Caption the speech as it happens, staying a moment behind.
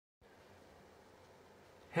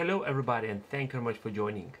Hello everybody, and thank you very much for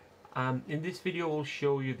joining. In this video we'll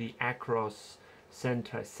show you the Acros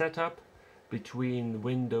center setup between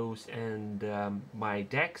Windows and my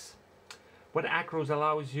DeX. What Acros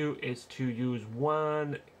allows you is to use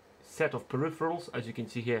one set of peripherals, as you can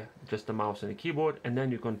see here, just a mouse and a keyboard, and then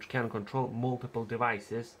you can control multiple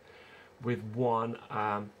devices with one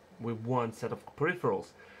set of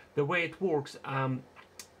peripherals. The way it works,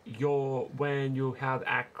 when you have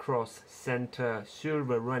Acros center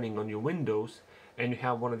server running on your Windows and you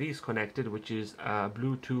have one of these connected, which is a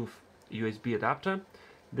Bluetooth USB adapter.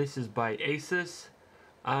 This is by Asus,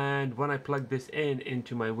 and when I plug this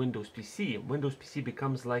into my Windows PC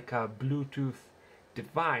becomes like a Bluetooth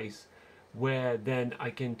device, where then I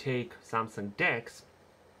can take SamsungDeX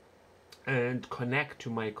and connect to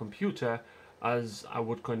my computer as I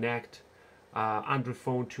would connect Android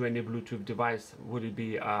phone to any Bluetooth device, would it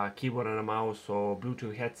be a keyboard and a mouse or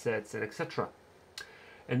Bluetooth headsets and etc.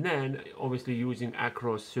 And then obviously using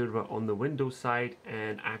Acros server on the Windows side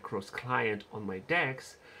and Acros client on my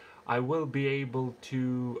DeX, I will be able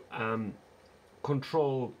to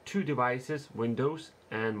control two devices, Windows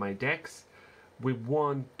and my DeX, with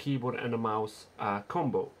one keyboard and a mouse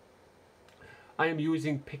combo. I am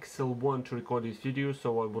using Pixel 1 to record this video,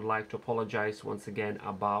 so I would like to apologize once again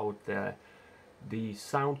about the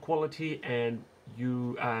sound quality, and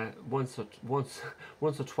you once or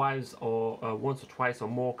twice or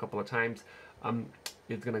more, a couple of times,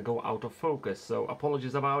 it's gonna go out of focus. So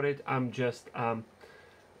apologies about it. I'm just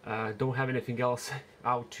don't have anything else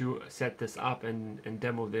out to set this up and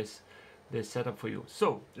demo this setup for you.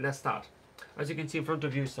 So let's start. As you can see in front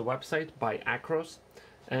of you is a website by Acros,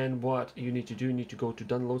 and what you need to do, you need to go to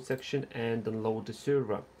download section and download the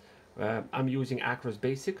server. I'm using Acros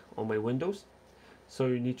Basic on my Windows. So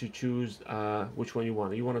you need to choose which one you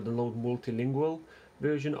want. You want to download multilingual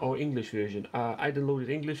version or English version. I downloaded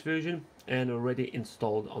English version and already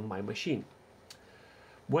installed on my machine.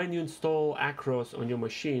 When you install Acros on your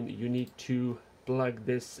machine, you need to plug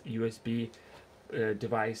this USB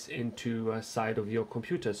device into a side of your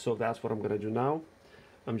computer. So that's what I'm going to do now.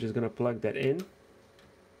 I'm just going to plug that in.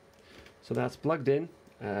 So that's plugged in.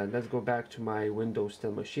 Let's go back to my Windows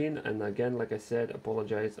 10 machine, and again, like I said,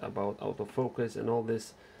 apologize about out of focus and all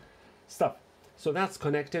this stuff. So that's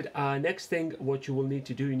connected. Next thing, what you will need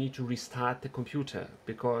to do, you need to restart the computer,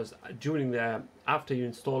 because after you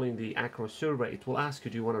installing the Acros server, it will ask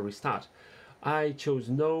you, do you want to restart? I chose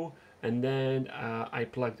no, and then I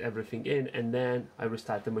plugged everything in, and then I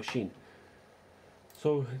restart the machine.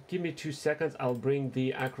 So give me 2 seconds, I'll bring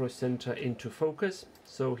the Acros Center into focus.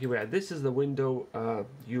 So here we are, this is the window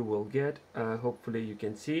you will get, hopefully you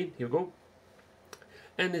can see, here we go.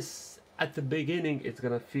 And at the beginning it's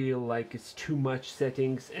gonna feel like it's too much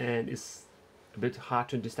settings and it's a bit hard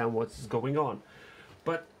to understand what's going on.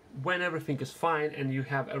 But when everything is fine and you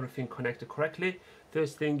have everything connected correctly,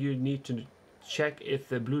 first thing you need to check if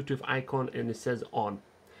the Bluetooth icon and it says on.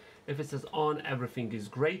 If it says on, everything is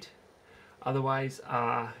great. Otherwise,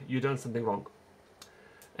 you've done something wrong.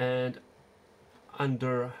 And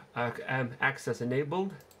under access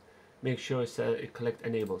enabled, make sure it's collect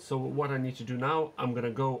enabled. So what I need to do now, I'm gonna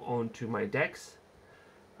go on to my DeX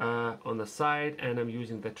on the side, and I'm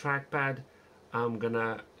using the trackpad. I'm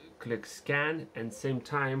gonna click scan, and same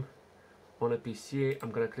time on a PC, I'm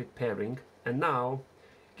gonna click pairing. And now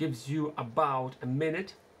gives you about a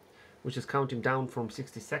minute, which is counting down from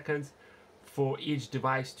 60 seconds for each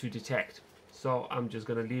device to detect. So I'm just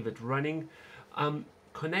gonna leave it running.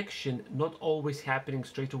 Connection not always happening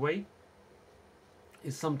straight away.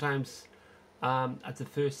 It's sometimes at the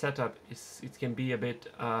first setup it can be a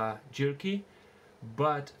bit jerky,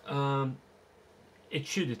 but it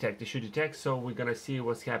should detect. So we're gonna see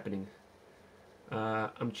what's happening.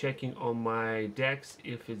 I'm checking on my DeX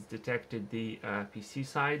if it's detected the PC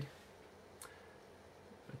side.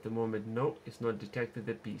 At the moment, no, it's not detected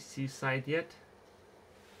the PC side yet.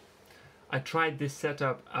 I tried this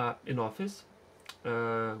setup in Office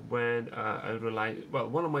when I realized, well,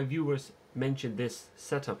 one of my viewers mentioned this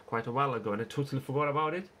setup quite a while ago and I totally forgot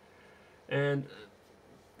about it. And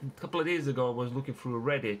a couple of days ago I was looking through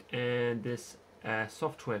Reddit and this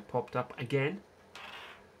software popped up again.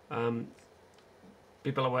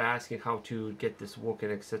 People were asking how to get this working,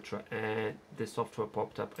 etc., and this software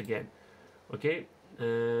popped up again. Okay,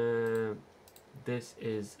 this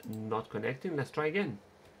is not connecting. Let's try again.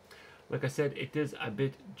 Like I said, it is a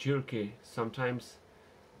bit jerky sometimes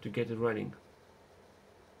to get it running.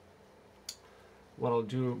 What I'll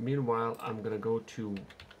do meanwhile, I'm gonna go to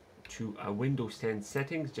Windows 10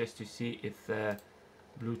 settings just to see if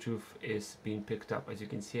Bluetooth is being picked up. As you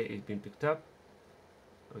can see, it's being picked up.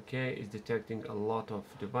 Okay, it's detecting a lot of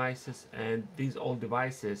devices, and these all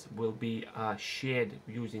devices will be shared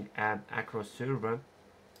using an Acros server,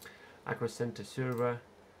 Acros Center server,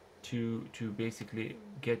 to basically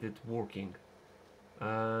get it working.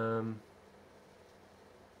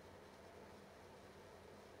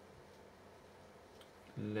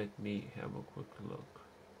 Let me have a quick look.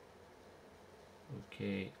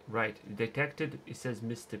 Okay, right, detected. It says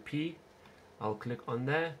Mr. P. I'll click on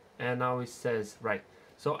there, and now it says, right,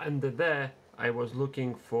 so under there I was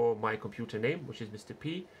looking for my computer name, which is Mr.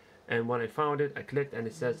 P, and when I found it I clicked and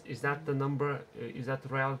it says, is that the number, is that the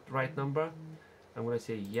right number? I'm gonna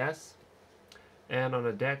say yes, and on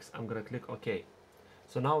the DeX I'm gonna click OK.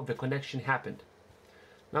 So now the connection happened.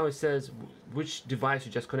 Now it says which device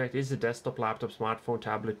you just connected. Is it desktop, laptop, smartphone,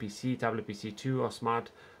 tablet, PC, tablet, PC2, or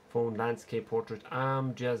smartphone, landscape, portrait?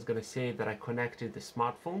 I'm just gonna say that I connected the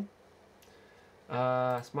smartphone.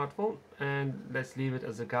 And let's leave it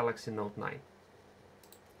as a Galaxy Note 9.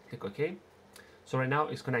 Click OK. So right now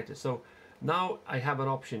it's connected. So now I have an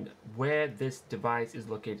option where this device is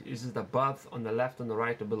located. Is it above, on the left, on the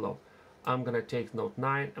right, or below? I'm gonna take Note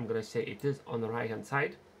 9. I'm gonna say it is on the right hand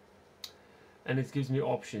side, and it gives me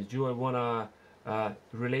options. Do I want a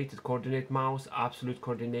related coordinate mouse, absolute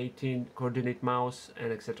coordinate mouse,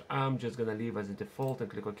 and etc. I'm just gonna leave as a default and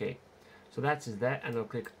click OK. So that's there, and I'll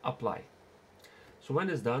click apply. So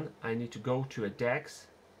when it's done, I need to go to a DeX.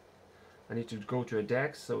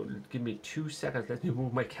 So give me 2 seconds. Let me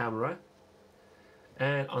move my camera.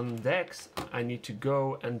 And on DeX, I need to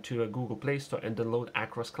go into a Google Play Store and download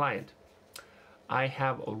Acros Client. I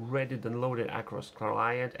have already downloaded Acros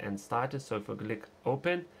Client and started. So if I click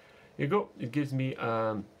open, here you go. It gives me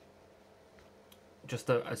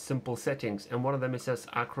just a simple settings, and one of them it says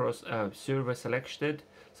Acros server selection,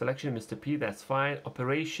 Mr. P, that's fine.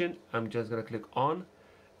 Operation, I'm just gonna click on,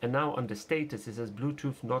 and now on the status it says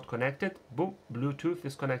Bluetooth not connected. Boom, Bluetooth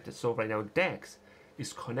is connected. So right now DeX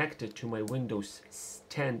is connected to my Windows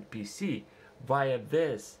 10 PC via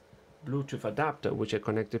this Bluetooth adapter which I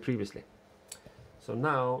connected previously. So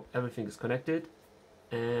now everything is connected,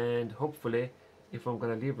 and hopefully if I'm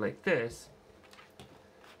gonna leave like this,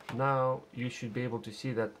 now you should be able to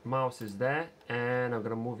see that mouse is there, and I'm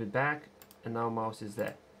gonna move it back, and now mouse is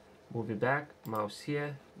there. Move it back, mouse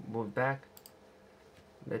here, move back.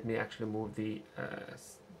 Let me actually move the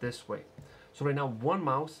this way. So right now one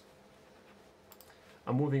mouse,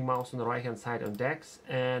 I'm moving mouse on the right hand side on DeX,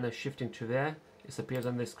 and I'm shifting to there. It appears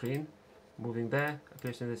on the screen. Moving there,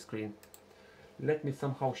 appears on the screen. Let me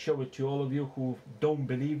somehow show it to all of you who don't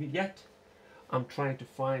believe it yet. I'm trying to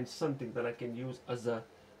find something that I can use as a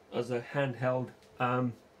handheld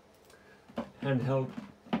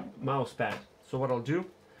mouse pad. So what I'll do,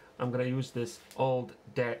 I'm gonna use this old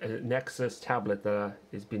Nexus tablet that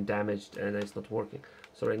has been damaged and it's not working.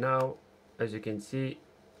 So right now, as you can see,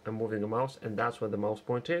 I'm moving a mouse, and that's where the mouse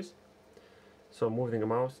pointer is. So I'm moving a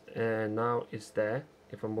mouse, and now it's there.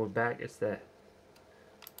 If I move back, it's there.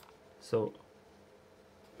 So,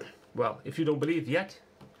 well, if you don't believe yet,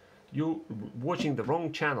 you're watching the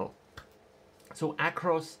wrong channel. So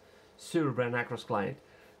Acros server and Acros client,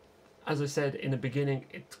 as I said in the beginning,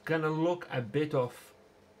 it's gonna look a bit of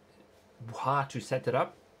hard to set it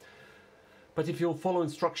up, but if you'll follow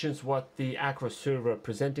instructions what the Acros server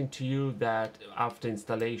presenting to you, that after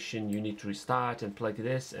installation you need to restart and plug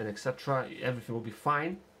this and etc., everything will be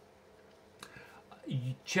fine.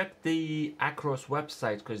 You check the Acros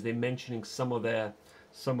website because they're mentioning some of their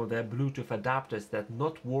Bluetooth adapters that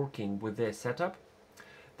not working with their setup.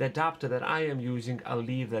 The adapter that I am using, I'll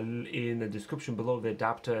leave in the description below the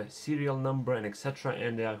adapter serial number and etc.,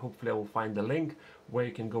 and hopefully I will find the link where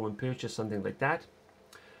you can go and purchase something like that.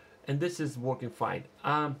 And this is working fine.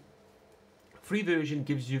 Free version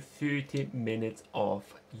gives you 30 minutes of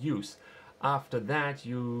use. After that,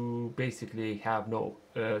 you basically have no,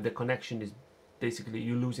 the connection is basically,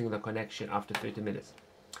 you're losing the connection after 30 minutes.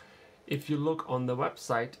 If you look on the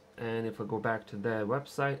website, and if I go back to the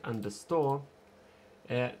website and the store,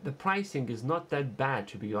 the pricing is not that bad,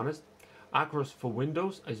 to be honest. Acros for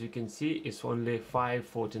Windows, as you can see, is only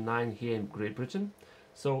 $5.49 here in Great Britain.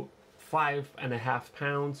 So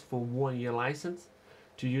 £5.50 for 1 year license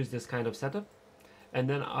to use this kind of setup. And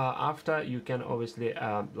then after, you can obviously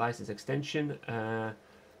license extension.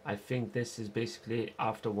 I think this is basically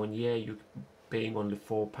after 1 year you're paying only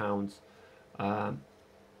 £4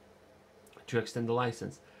 to extend the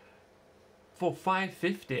license. For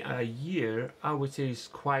 $5.50 a year, I would say is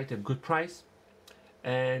quite a good price.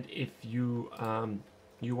 And if you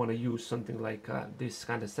you want to use something like this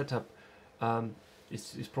kind of setup,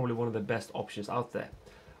 it's probably one of the best options out there.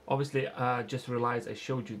 Obviously, just realized I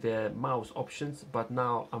showed you the mouse options, but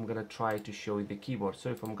now I'm gonna try to show you the keyboard. So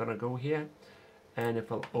if I'm gonna go here, and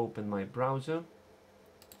if I'll open my browser,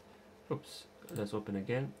 oops, let's open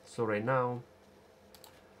again. So right now,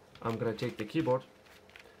 I'm gonna take the keyboard,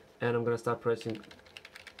 and I'm gonna start pressing.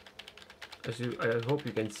 I hope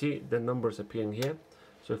you can see the numbers appearing here.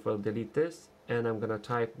 So if I'll delete this, and I'm gonna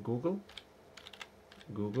type Google,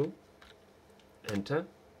 enter,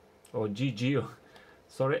 or GG.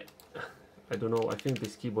 Sorry, I don't know, I think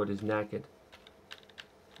this keyboard is knackered.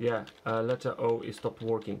 Yeah, letter O is stopped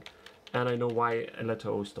working. And I know why letter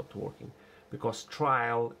O stopped working. Because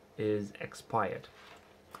trial is expired.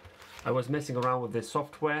 I was messing around with this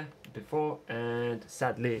software before, and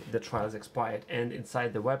sadly the trial is expired. And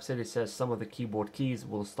inside the website it says some of the keyboard keys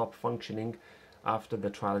will stop functioning after the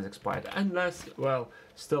trial is expired. Unless, well,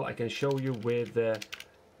 still I can show you with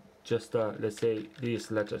just let's say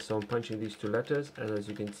these letters. So I'm punching these two letters, and as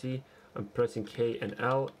you can see I'm pressing K and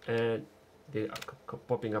L, and they are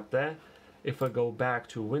popping up there. If I go back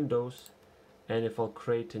to Windows, and if I'll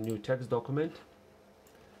create a new text document,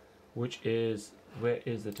 which is, where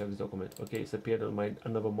is the text document? Okay, it's appeared on my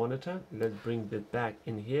another monitor. Let's bring it back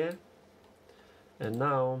in here, and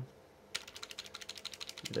now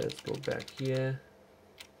let's go back here.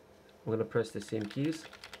 I'm gonna press the same keys.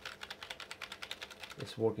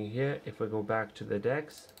 It's working here. If I go back to the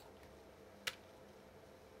DeX,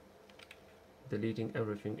 deleting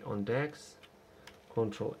everything on DeX,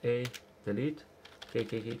 Control A, delete,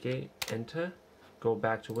 K, enter, go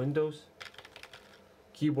back to Windows.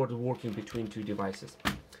 Keyboard is working between two devices.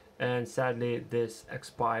 And sadly, this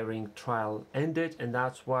expiring trial ended, and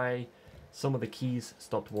that's why some of the keys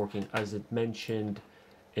stopped working, as it mentioned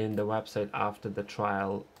in the website after the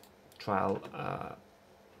trial.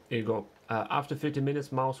 Here you go. After 50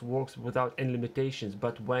 minutes, mouse works without any limitations,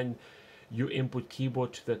 but when you input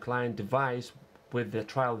keyboard to the client device with the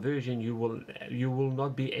trial version, you will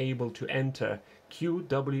not be able to enter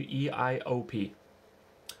QWEIOP.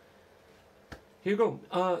 Here you go.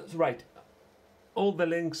 Right, all the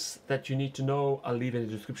links that you need to know I'll leave in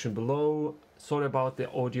the description below. Sorry about the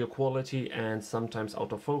audio quality and sometimes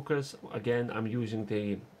autofocus. Again, I'm using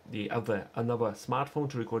another smartphone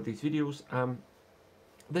to record these videos.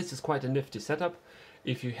 This is quite a nifty setup.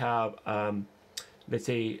 If you have, let's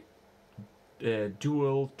say,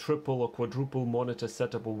 dual, triple, or quadruple monitor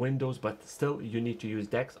setup of Windows, but still you need to use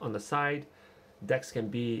DeX on the side. DeX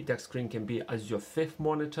screen can be as your fifth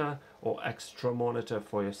monitor or extra monitor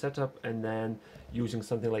for your setup, and then using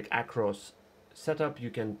something like Acros setup, you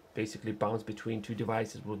can basically bounce between two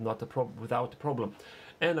devices without a problem.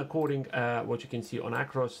 And according what you can see on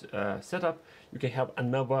Acros setup, you can have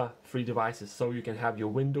another 3 devices. So you can have your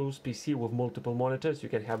Windows PC with multiple monitors, you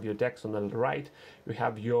can have your DeX on the right, you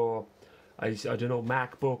have your I don't know,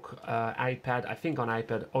 MacBook, iPad. I think on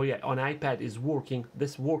iPad, oh yeah, on iPad is working.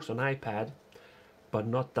 This works on iPad, but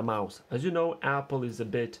not the mouse. As you know, Apple is a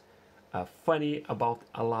bit funny about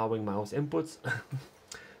allowing mouse inputs.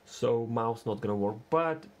 So mouse not gonna work.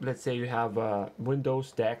 But let's say you have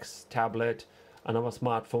Windows, DeX, tablet, another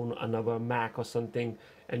smartphone, another Mac or something,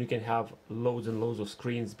 and you can have loads and loads of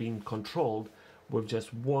screens being controlled with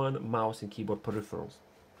just one mouse and keyboard peripherals.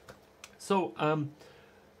 So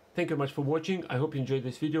thank you very much for watching. I hope you enjoyed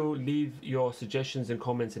this video. Leave your suggestions and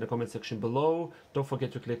comments in the comment section below. Don't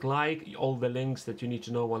forget to click like. All the links that you need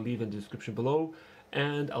to know I'll leave in the description below,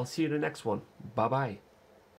 and I'll see you in the next one. Bye bye.